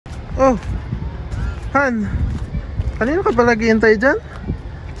Oh, Han, kanino ka pala hihintay dyan?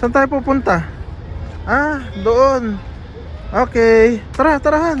 Saan tayo pupunta? Ah, doon. Okay, tara,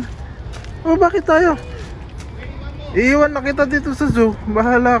 Han. Oh, bakit tayo? Iiwan na kita dito sa zoo.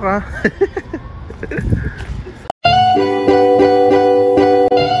 Bahala ka.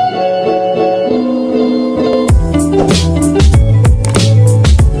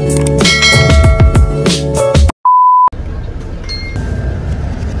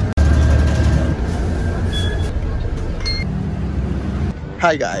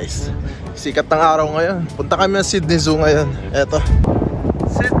 Hi guys, sikat ng araw ngayon. Punta kami ng Sydney Zoo ngayon. Eto,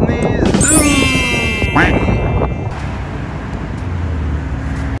 Sydney Zoo.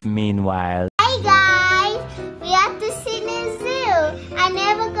 Meanwhile, hi guys, we are to Sydney Zoo. I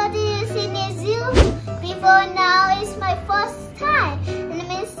never go to the Sydney Zoo before. Now it's my first time and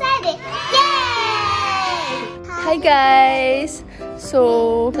I'm excited. Yay! Hi guys!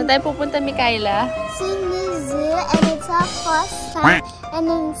 So, saan tayo pupunta, Mikaela? Sydney Zoo and it's our first time and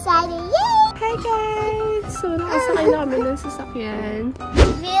I'm excited. Yay! Hi guys! So, nakasakay na kami ng sasakyan.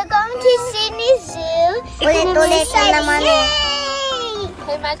 We are going to Sydney Zoo and I'm excited. Yay!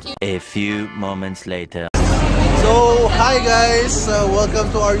 Hi Matthew! a few moments later. So, hi guys!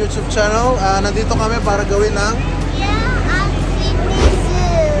 Welcome to our YouTube channel. Nandito kami para gawin ng At Sydney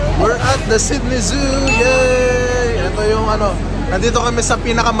Zoo. We're at the Sydney Zoo! Yay! Ito yung nandito kami sa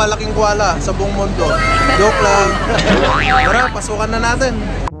pinakamalaking koala sa buong mundo. Joke lang. Tara, pasukan na natin.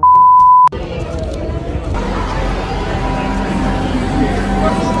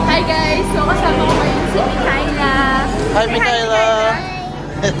 Hi guys! So, kasama ko ngayon si Mikaela. Hi Mikaela!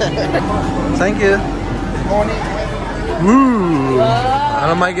 Thank you. Woo!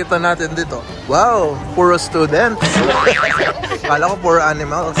 Ano makikita natin dito? Wow! Puro students. Kala ko puro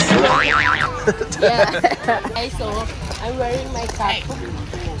animals. Yeah. Guys, so, I'm wearing my cap.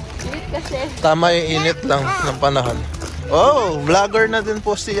 Init kasi. Tama yung init lang ng panahon. Oh! Vlogger na din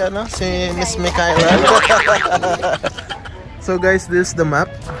po si Miss Mikaela. So guys, this is the map.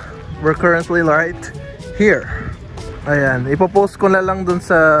 We're currently right here. Ayan, ipopost ko na lang dun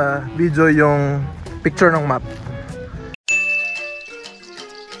sa video yung picture ng map.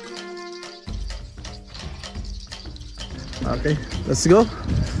 Okay, let's go.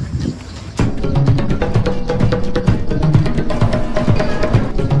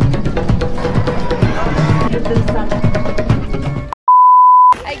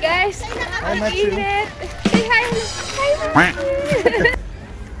 Hi guys! Hi, Ang Matthew. init! Say hi! Hi Matthew!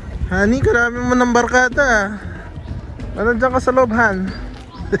 Honey, karami mo ng barkada. Nandiyan ka sa loob, Han.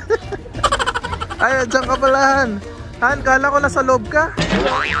 Ay, nandiyan ka pala, Han. Han, kala ko nasa loob ka.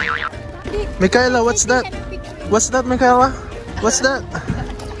 Mikaela, what's that? What's that, Mikaela? What's that?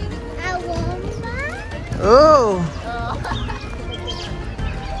 A wombat? Oh!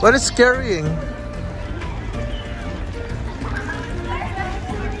 What is carrying?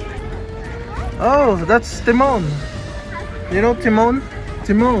 Oh, that's Timon. You know Timon?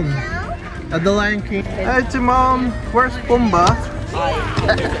 Timon. At the Lion King. Hey Timon, where's Pumbaa?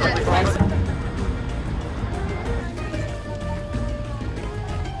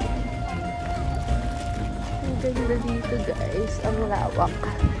 Ang ganda dito guys. Ang lawak.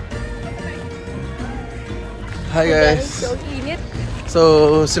 Hi guys. So init. So,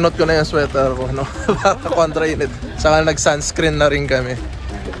 sinuot ko na yung sweater ko, no? Para kontra init. Saka nag-sunscreen na rin kami.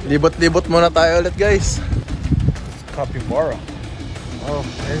 Libot-libot muna tayo ulit guys. Capybara. Oh,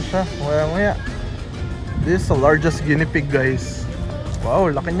 ayun siya. Maya-maya. This is the largest guinea pig guys. Wow,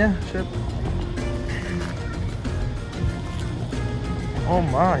 laki niya. Shit. Oh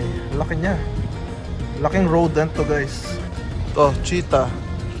my, laki niya. Laking rodent to guys. Oh, cheetah.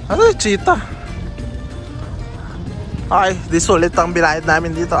 Ano yung cheetah? Okay, di sulit ang binayad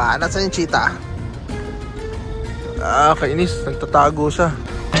namin dito. Nasaan yung cheetah? Kainis. Nagtatago siya.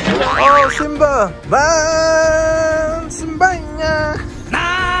 Oh, Simba! Man! Simba niya!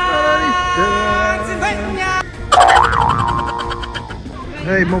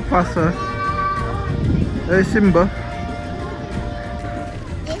 Hey, Mufasa. Hey, Simba.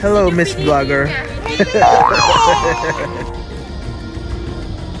 Hello, Miss Vlogger.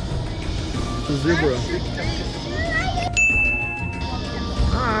 Zebra.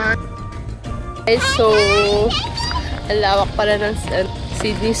 Hi. Guys, so ang lawak pala ng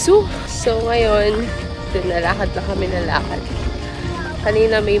Sydney Zoo. So ngayon, nalakad na kami na lakad.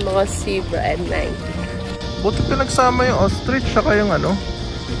 Kanina may mga zebra and monkey. Buti pinagsama yung ostrich saka yung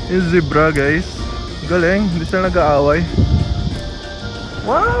yung zebra guys. Galing, hindi sila nag-aaway.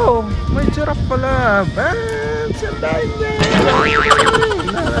 Wow! May giraffe pala! Man! Sandayin niya!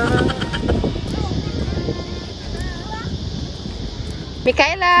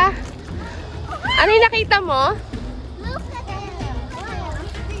 Mikaela! Ano yung nakita mo?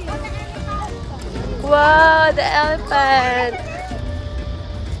 Wow, the elephant.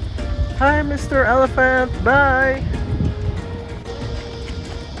 Hi, Mr. Elephant. Bye.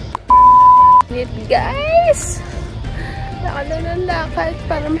 Wait, guys. Lakad na ng lakad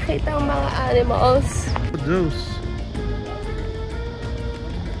para makita ang mga animals. Juice.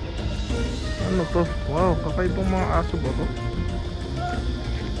 Ano to? Wow, kakaibang mga aso ba to?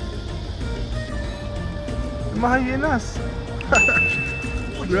 Mahayinas.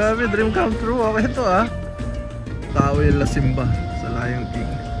 Grabe, dream come true. Okay to ah. Tawil la Simba sa Lion King.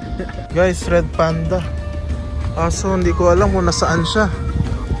 Guys, red panda. Aso, hindi ko alam kung nasaan siya.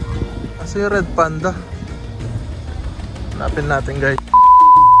 Kasi red panda. Hanapin natin guys.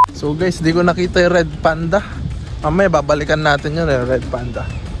 So guys, di ko nakita yung red panda. Mamaya babalikan natin yun yung red panda.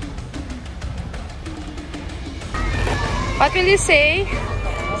 What will you say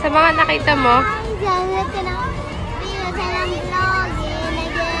sa mga nakita mo? I'm looking up videos and I'm vlogging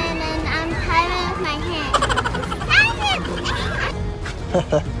again and I'm tired of my hand.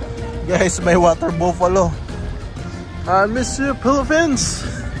 Guys, may water buffalo. I miss you, Philippines.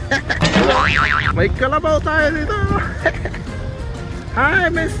 May kalabaw tayo dito. Hi,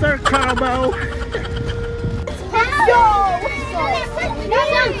 Mr. Carabao.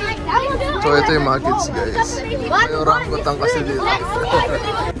 So ito yung mga kids guys. May orangutan kasi dito.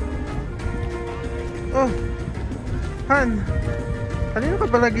 Oh, Han, kanino ka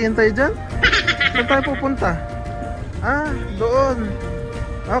ba naghihintay dyan? Saan tayo pupunta? Ah, doon.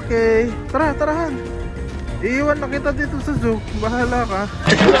 Okay, tara, tara Han. Iiwan na kita dito sa zoo. Bahala ka.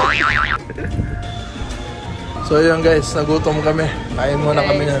 So yun guys, nagutom kami. Kain muna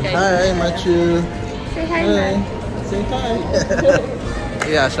kami yan. Hi, Machu. Say hi, man. Say hi.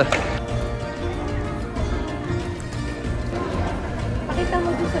 Iya siya. Pakita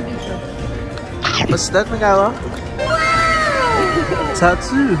mo doon sa video. What's that, Nagawa?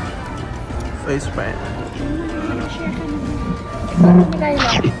 Tattoo. Face paint.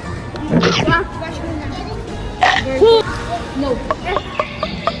 No.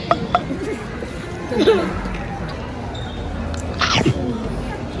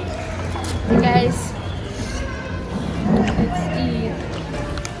 Guys, let's eat.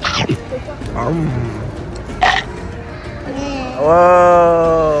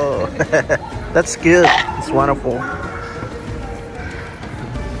 Whoa. That's good. It's wonderful.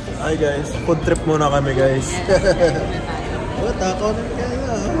 Hi guys, food trip muna kami guys. What? Ako na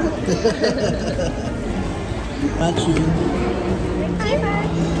kaya. Machu.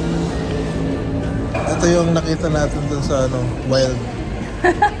 Ito yung nakita natin dun sa ano, wild.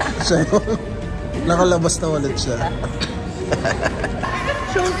 Siya yun. Nakalabas na ulit siya.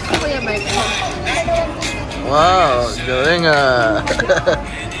 Show ko Kuya Mike. Wow, galing ah.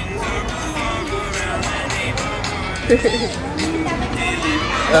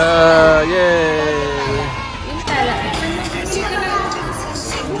 Yay! Yung tala.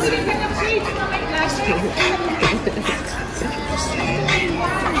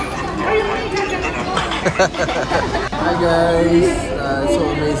 Hi guys! It's so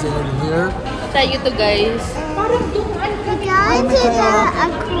amazing in here. Tayo to guys. We're going to the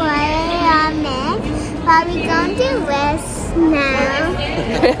aquarium next, but we're going to rest now.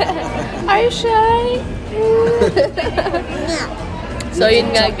 Are you shy? So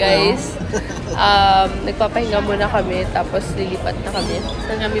yun nga guys. Nagpapahinga muna kami tapos lilipat na kami.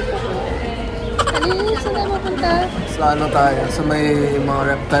 Saan kami pupunta? Saan kami pupunta? Sa ano tayo? Sa may mga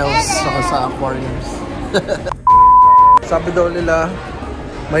reptiles saka sa aquariums. Sabi daw nila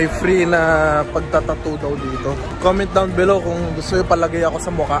may free na pagtatattoo daw dito. Comment down below kung gusto nyo palagay ako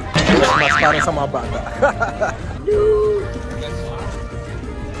sa mukha. Face mask para sa mga bata.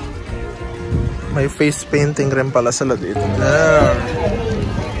 May face painting rin pala sila dito. There.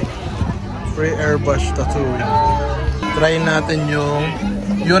 Free airbrush tattoo. Try natin yung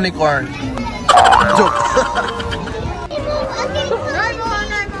unicorn. Joke.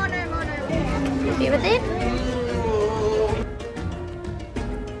 Okay with it?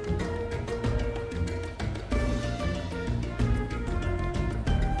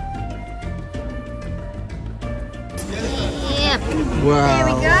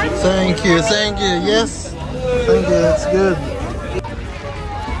 Wow. Thank you, thank you. Yes. Thank you, it's good.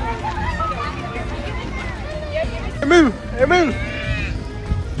 Emil! Emil!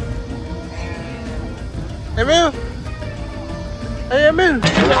 Emil! Hey, Emil!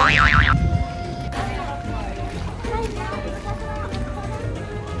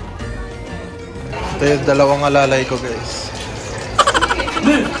 Ito yung dalawang alalay ko, guys.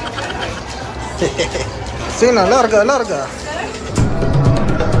 Sina, larga, larga!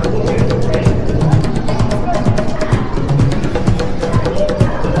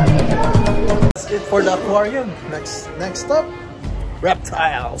 for the aquarium. Next stop,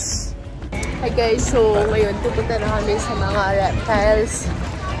 reptiles. Hi guys, so ngayon pupunta na kami sa mga reptiles.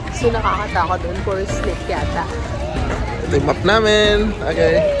 So nakakatakot doon for snake yata. Ito yung map namin.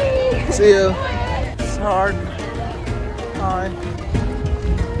 Okay. See you. It's hard. Hi.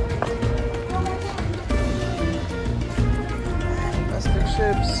 Plastic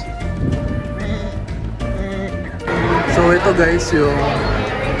ships. So ito guys yung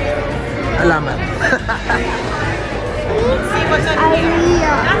alaman.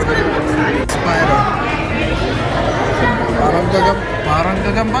 Spider. Parang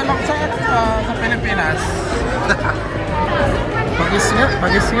gagamba lang sa Pilipinas.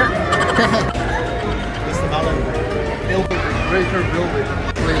 Bagis nga. Greater building.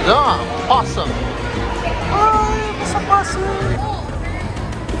 Awesome. Ay, basta possum.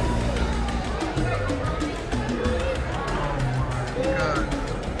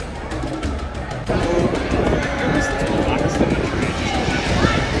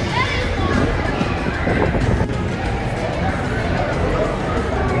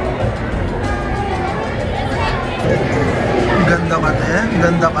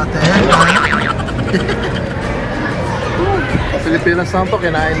 Ganda ka te. Pilipinas na to,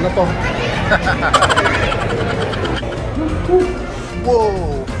 kinain na to.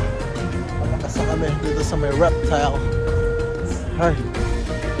 Wow! Malakas na kami dito sa may reptile. Ay.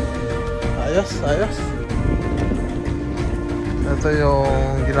 Ayos. Ito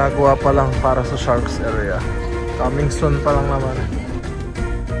yung ginagawa pa lang para sa sharks area. Coming soon pa lang naman.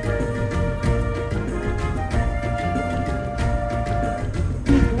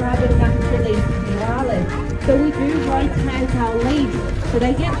 So we do rotate our leaves. So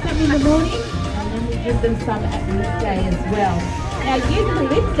they get some in the morning and then we give them some at midday as well. Now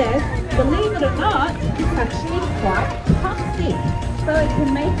eucalyptus, believe it or not, is actually quite toxic. So it can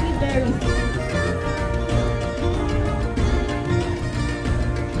make you very sick.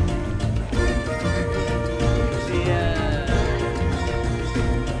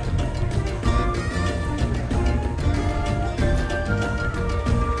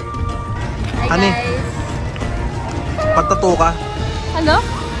 Honey, patato ka? Ano?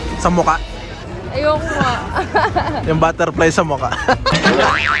 Sa mukha? Ayoko nga. Yung butterfly sa mukha.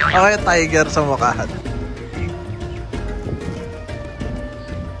 Okay, tiger sa mukha.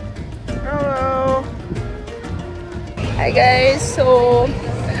 Hello! Hi guys, so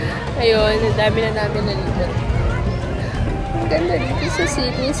ayun, ang dami na namin na dito. Ang ganda dito sa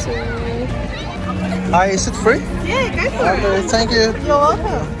Sydney Zoo. Hi, is it free? Yeah, go for it. Okay, thank you. You're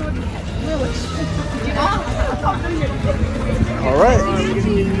welcome. Alright.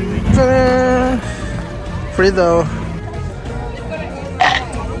 Free though.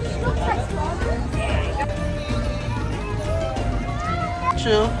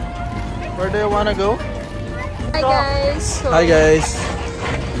 Chill. Where do you wanna go? Hi guys. So, Hi guys.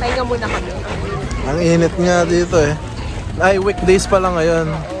 pahinga muna kami. Ang init nga dito eh. Ay, weekdays pa lang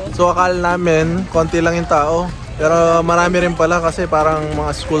ngayon. So akala namin, konti lang yung tao. Pero marami rin pala kasi parang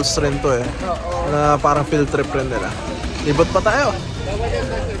mga schools rin to eh. Na parang field trip rin nila. Libot pa tayo.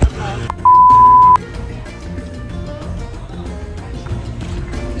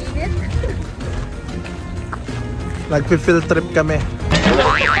 Nag-field trip kami.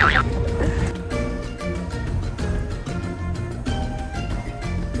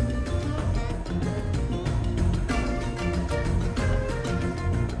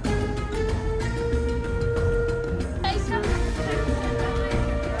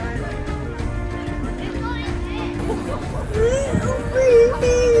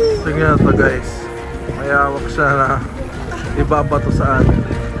 Tingnan to guys. Mayawak siya na ibabato sa atin.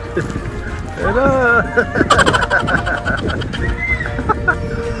 Hello!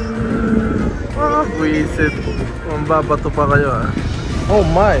 Buisit. Mambabato pa kayo ah. Oh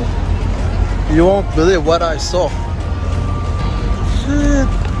my! You won't believe what I saw. Shit!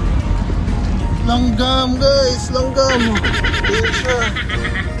 Langgam guys! Langgam! Ayun siya.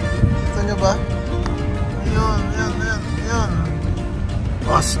 Ito nyo ba? Ayun.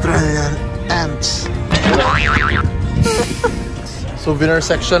 Australian ants. Souvenir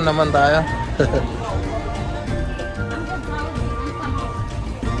section naman tayo.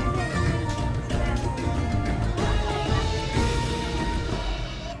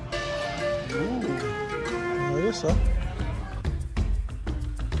 Ayos ah.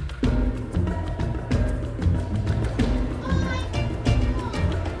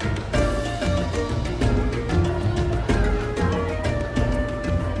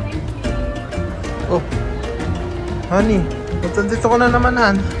 Oh, honey, dito ko na naman,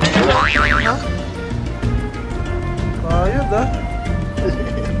 Han. Ha? Ayod, ah.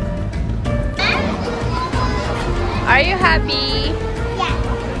 Are you happy? Yeah.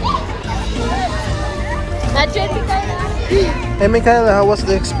 Nandiyan si Kayla. Hey Michaela, how was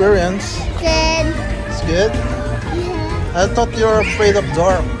the experience? Good. It's good? Yeah. I thought you were afraid of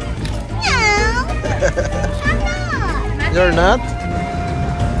dark. No. I'm not. You're not?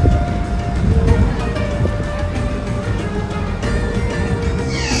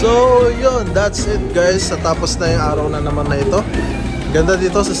 So yun, that's it guys. Tapos na yung araw na naman na ito. Ganda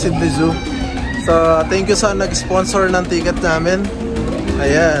dito sa Sydney Zoo. So thank you sa nag-sponsor ng ticket namin.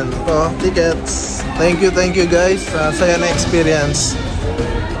 Ayan, ito, tickets. Thank you guys. Saya na experience.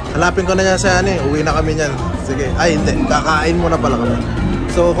 Hanapin ko na niya sa ani. Uwi na kami niyan. Sige. Ay hindi, kakain muna pala kami.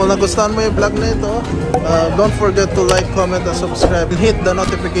 So kung nagustuhan mo yung vlog na ito, don't forget to like, comment, and subscribe. And hit the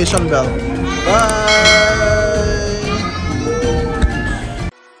notification bell. Bye!